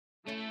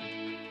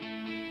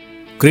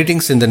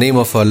Greetings in the name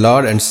of our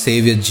Lord and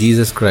Savior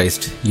Jesus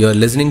Christ. You are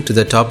listening to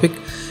the topic,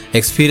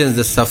 Experience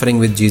the Suffering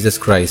with Jesus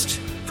Christ.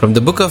 From the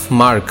book of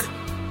Mark,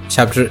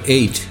 chapter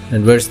 8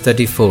 and verse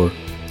 34.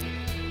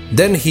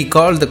 Then he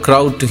called the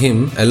crowd to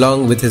him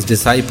along with his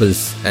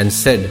disciples and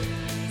said,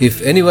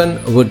 If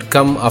anyone would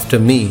come after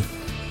me,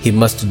 he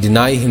must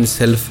deny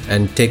himself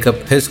and take up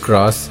his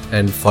cross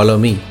and follow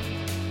me.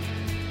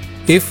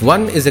 If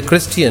one is a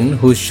Christian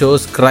who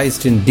shows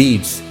Christ in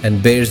deeds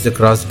and bears the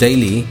cross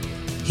daily,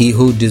 he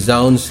who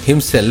disowns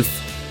himself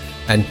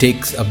and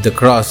takes up the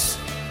cross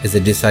is a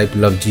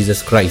disciple of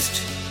Jesus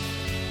Christ.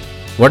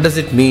 What does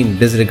it mean,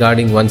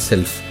 disregarding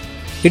oneself?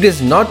 It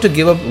is not to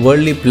give up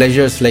worldly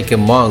pleasures like a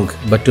monk,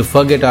 but to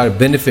forget our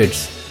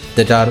benefits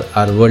that are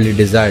our worldly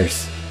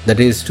desires. That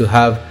is, to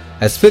have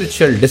a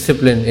spiritual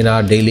discipline in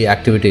our daily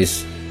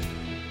activities.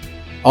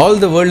 All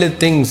the worldly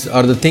things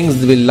or the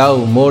things we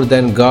love more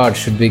than God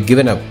should be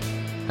given up,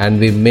 and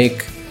we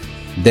make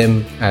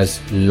them as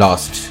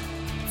lost.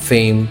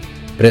 Fame,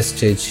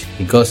 prestige,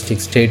 egoistic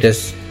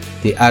status,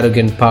 the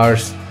arrogant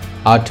powers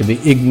are to be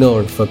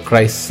ignored for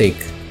Christ's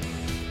sake.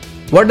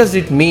 What does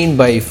it mean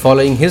by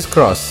following His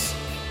cross?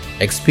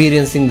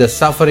 Experiencing the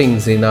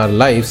sufferings in our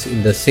lives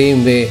in the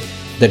same way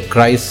that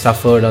Christ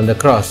suffered on the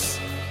cross.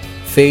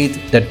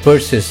 Faith that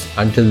persists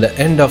until the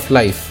end of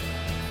life,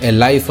 a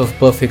life of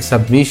perfect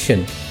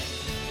submission,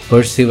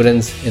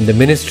 perseverance in the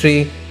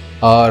ministry,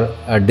 or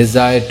a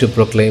desire to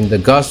proclaim the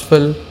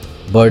gospel,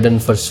 burden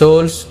for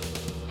souls.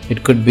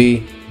 It could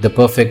be the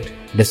perfect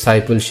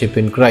discipleship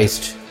in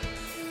Christ.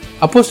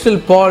 Apostle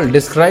Paul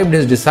described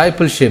his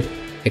discipleship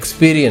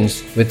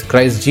experience with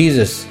Christ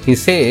Jesus. He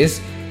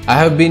says, I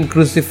have been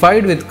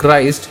crucified with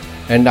Christ,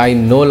 and I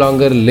no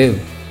longer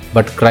live,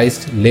 but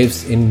Christ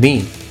lives in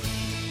me.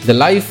 The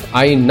life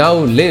I now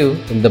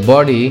live in the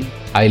body,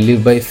 I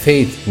live by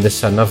faith in the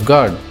Son of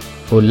God,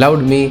 who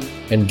loved me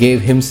and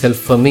gave Himself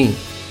for me.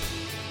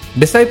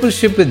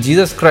 Discipleship with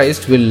Jesus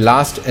Christ will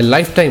last a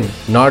lifetime,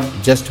 not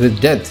just with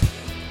death.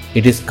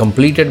 It is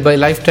completed by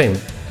lifetime,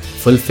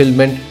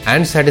 fulfillment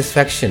and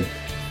satisfaction.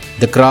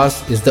 The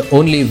cross is the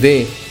only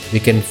way we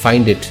can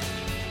find it.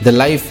 The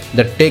life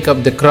that takes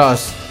up the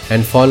cross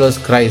and follows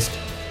Christ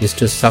is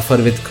to suffer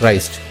with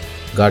Christ.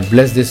 God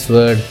bless this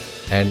word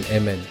and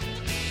Amen.